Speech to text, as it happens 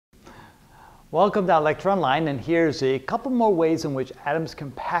Welcome to Electron, and here's a couple more ways in which atoms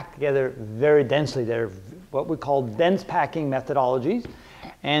can pack together very densely. They're what we call dense packing methodologies.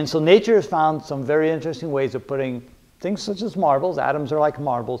 And so nature has found some very interesting ways of putting things such as marbles, atoms are like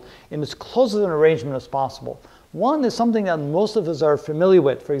marbles, in as close an arrangement as possible. One is something that most of us are familiar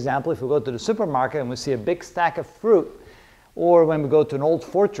with. For example, if we go to the supermarket and we see a big stack of fruit, or when we go to an old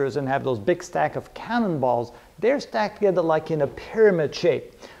fortress and have those big stack of cannonballs, they're stacked together like in a pyramid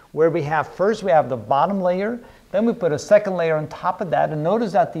shape, where we have first we have the bottom layer, then we put a second layer on top of that, and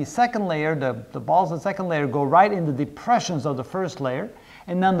notice that the second layer, the balls of the second layer go right in the depressions of the first layer,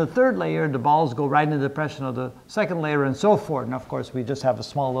 and then the third layer, the balls go right in the depression of the second layer, and so forth. And of course, we just have a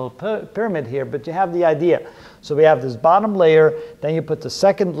small little pyramid here, but you have the idea. So we have this bottom layer, then you put the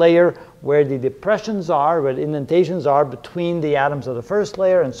second layer where the depressions are, where the indentations are between the atoms of the first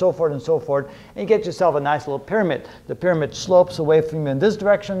layer, and so forth, and you get yourself a nice little pyramid. The pyramid slopes away from you in this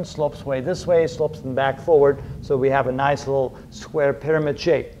direction, slopes away this way, slopes them back forward, so we have a nice little square pyramid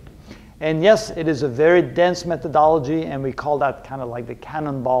shape. And yes, it is a very dense methodology, and we call that kind of like the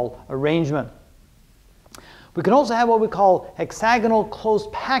cannonball arrangement. We can also have what we call hexagonal close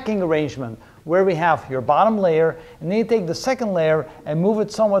packing arrangement, where we have your bottom layer, and then you take the second layer and move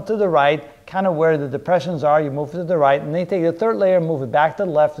it somewhat to the right, kind of where the depressions are, you move it to the right, and then you take the third layer and move it back to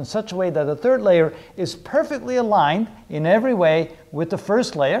the left in such a way that the third layer is perfectly aligned in every way with the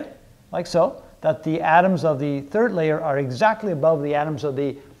first layer, like so, that the atoms of the third layer are exactly above the atoms of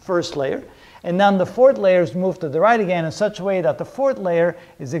the first layer. And then the fourth layer is moved to the right again in such a way that the fourth layer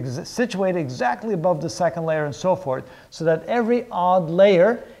is situated exactly above the second layer, and so forth, so that every odd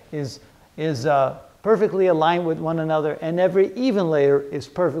layer is perfectly aligned with one another, and every even layer is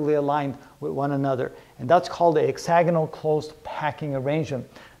perfectly aligned with one another. And that's called a hexagonal closed packing arrangement.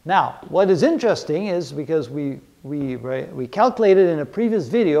 Now, what is interesting is, because we calculated in a previous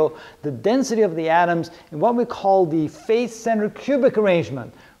video the density of the atoms in what we call the face-centered cubic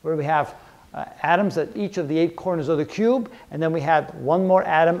arrangement, where we have atoms at each of the 8 corners of the cube, and then we had one more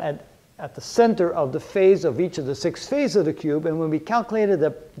atom at the center of the face of each of the 6 faces of the cube. And when we calculated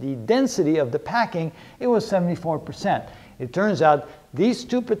the density of the packing, it was 74%. It turns out these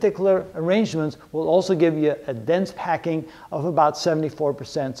two particular arrangements will also give you a dense packing of about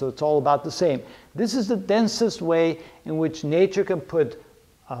 74%, so it's all about the same. This is the densest way in which nature can put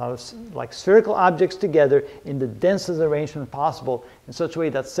like spherical objects together in the densest arrangement possible, in such a way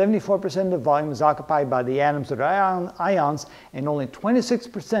that 74% of the volume is occupied by the atoms that are ions, and only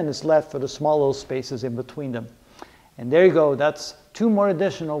 26% is left for the small little spaces in between them. And there you go, that's 2 more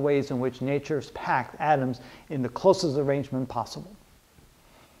additional ways in which nature has packed atoms in the closest arrangement possible.